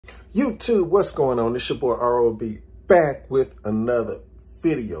YouTube, what's going on? It's your boy ROB back with another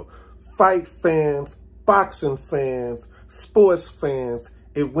video. Fight fans, boxing fans, sports fans,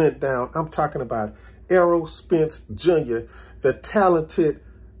 it went down. I'm talking about Errol Spence Jr., the talented,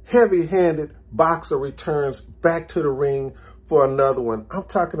 heavy-handed boxer returns back to the ring for another one. I'm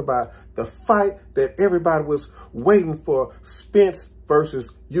talking about the fight that everybody was waiting for, Spence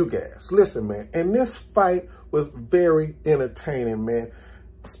versus Ugas. Listen, man, and this fight was very entertaining, man.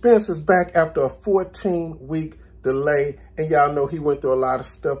 Spence is back after a 14-week delay, and y'all know he went through a lot of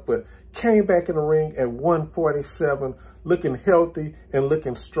stuff, but came back in the ring at 147, looking healthy and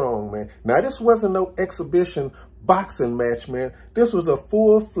looking strong, man. Now, this wasn't no exhibition boxing match, man. This was a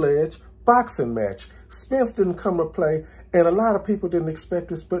full-fledged boxing match. Spence didn't come to play, and a lot of people didn't expect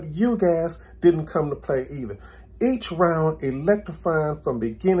this, but Ugas didn't come to play either. Each round electrifying from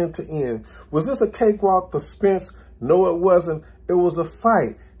beginning to end. Was this a cakewalk for Spence? No, it wasn't. It was a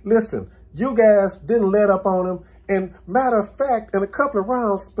fight. Listen, Ugas didn't let up on him. And matter of fact, in a couple of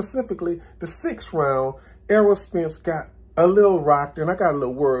rounds, specifically the 6th round, Errol Spence got a little rocked, and I got a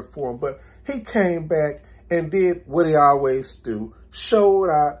little word for him, but he came back and did what he always do. Showed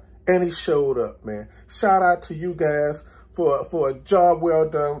out, and he showed up, man. Shout out to you guys for a job well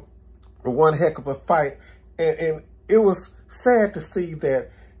done, for one heck of a fight. And it was sad to see that,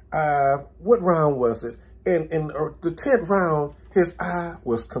 what round was it? In the 10th round, his eye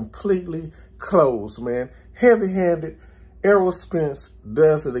was completely closed, man. Heavy-handed, Errol Spence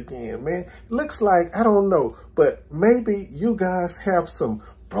does it again, man. Looks like, I don't know, but maybe you guys have some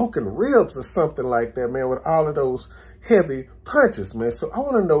broken ribs or something like that, man, with all of those heavy punches, man. So I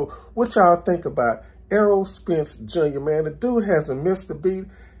want to know what y'all think about Errol Spence Jr., man. The dude hasn't missed a beat.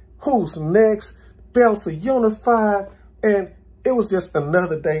 Who's next? Belts are unified, and it was just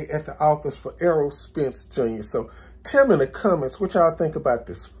another day at the office for Errol Spence Jr. So tell me in the comments what y'all think about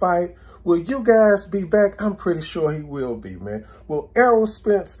this fight. Will you guys be back? I'm pretty sure he will be, man. Will Errol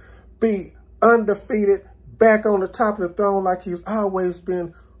Spence be undefeated, back on the top of the throne like he's always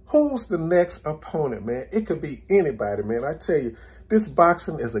been? Who's the next opponent, man? It could be anybody, man. I tell you, this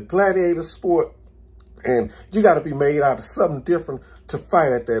boxing is a gladiator sport, and you got to be made out of something different to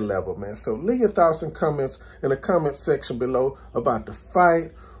fight at that level, man. So leave your thoughts and comments in the comment section below about the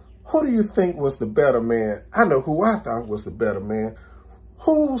fight. Who do you think was the better man? I know who I thought was the better man.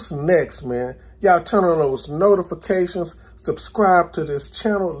 Who's next, man? Y'all turn on those notifications, subscribe to this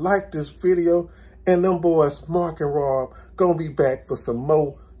channel, like this video, and them boys, Mark and Rob, gonna be back for some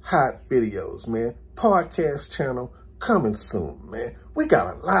more hot videos, man. Podcast channel coming soon, man. We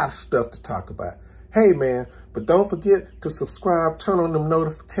got a lot of stuff to talk about. Hey, man, but don't forget to subscribe, turn on them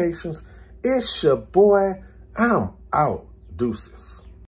notifications. It's your boy. I'm out. Deuces.